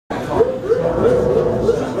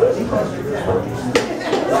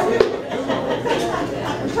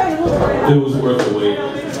It was worth the wait.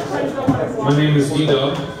 My name is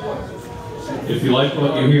D-Dubb. If you like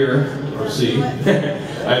what you hear or see, I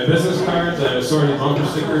have business cards, I have assorted bumper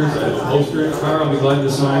stickers, I have a poster in the car I'll be glad to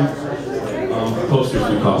sign. Posters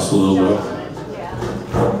do cost a little bit.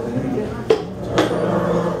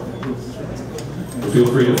 Feel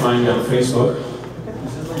free to find me on Facebook.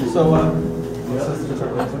 So,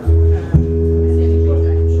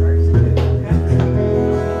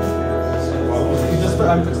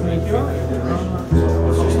 I'm just making you. Yep,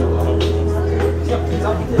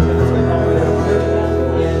 exactly. And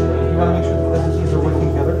you want to make sure that the keys are working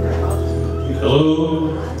together. Hello.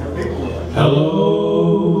 Hello.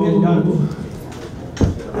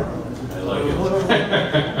 I like it.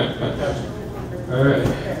 All right.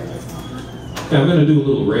 Okay, I'm going to do a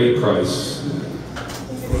little Ray Price.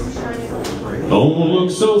 Don't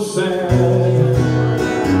look so sad.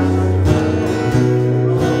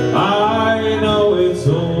 I know it's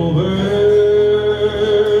over,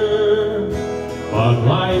 but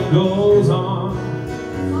life goes on,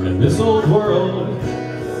 and this old world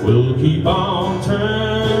will keep on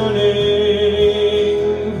turning.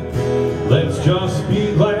 Let's just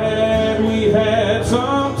be glad we had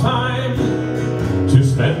some time to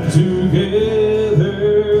spend together.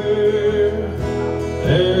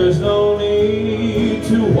 There's no need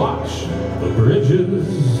to watch the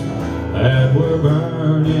bridges that were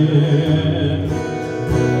burning.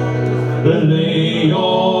 Lay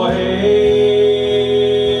your head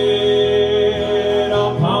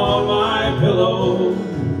upon my pillow.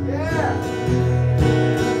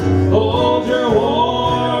 Hold your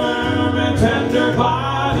warm and tender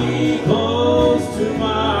body close to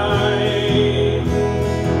mine.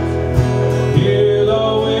 Hear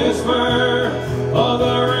the whisper of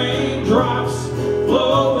the raindrops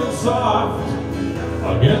blowing soft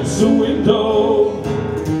against the window,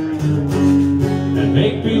 and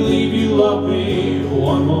make believe you love me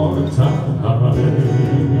one more time.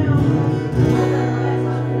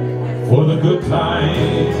 For the good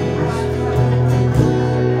times,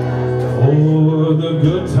 for the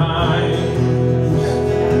good times,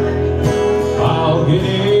 I'll get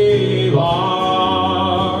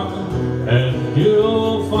along, and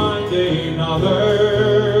you'll find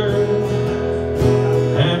another,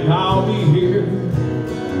 and I'll be here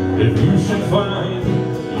if you should find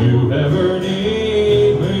you ever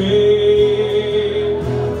need me.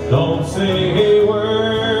 Don't say a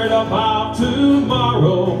word about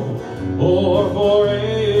tomorrow or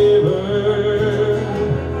forever.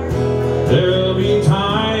 There'll be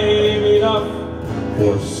time enough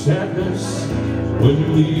for sadness when you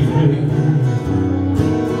leave me.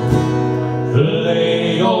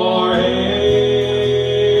 Lay your head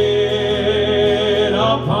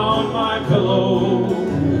upon my pillow.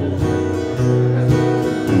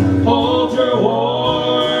 Hold your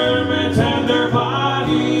warm and tender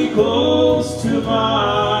body close to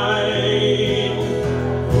mine.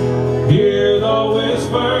 Hear the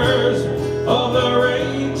whispers of the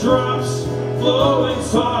raindrops blowing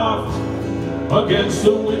soft against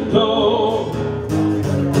the window,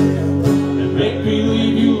 and make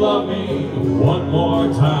believe you love me one more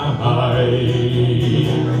time.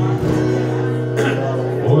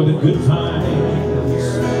 For the good times,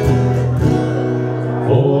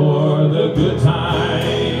 for the good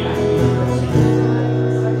times,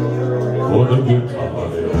 for the good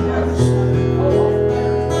times.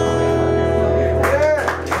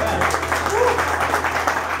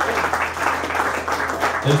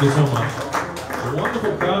 Thank you so much. A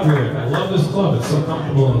wonderful crowd here. I love this club. It's so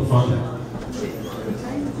comfortable and fun.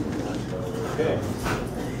 Okay.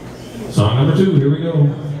 Song number 2. Here we go.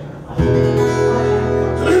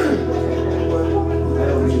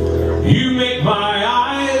 You make my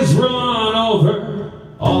eyes run over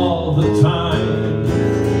all the time.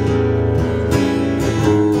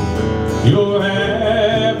 You're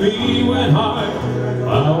happy when I'm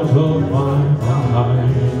out of my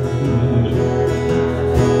mind.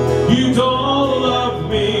 You don't love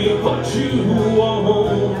me, but you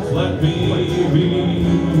won't let me be.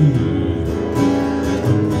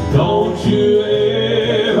 Don't you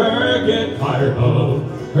ever get tired of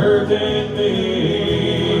hurting me.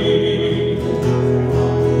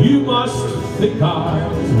 You must think I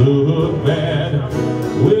look bad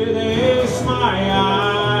with a smile.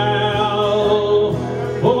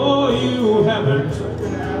 Oh, you haven't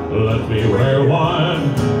let me wear one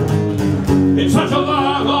in such a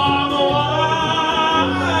long, long while.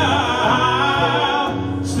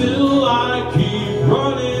 Still I keep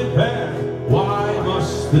running back. Why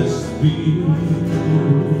must this be?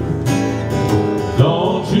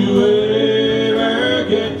 Don't you ever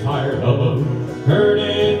get tired of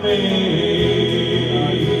hurting me?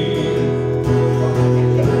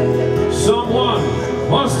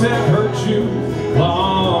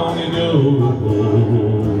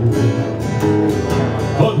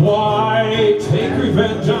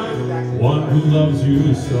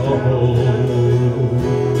 you so.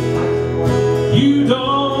 You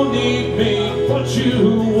don't need me, but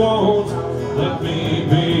you won't let me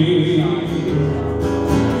be.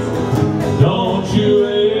 Don't you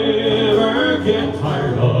ever get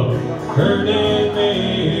tired of hurting me.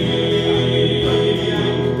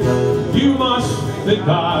 You must think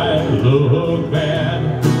I look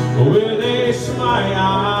bad with a smile.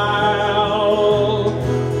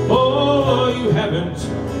 Oh, you haven't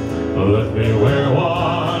let me wear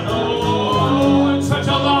one, oh, in such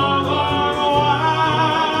a long, long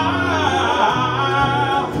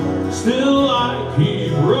while. Still I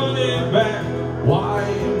keep running back. Why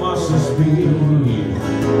must this be?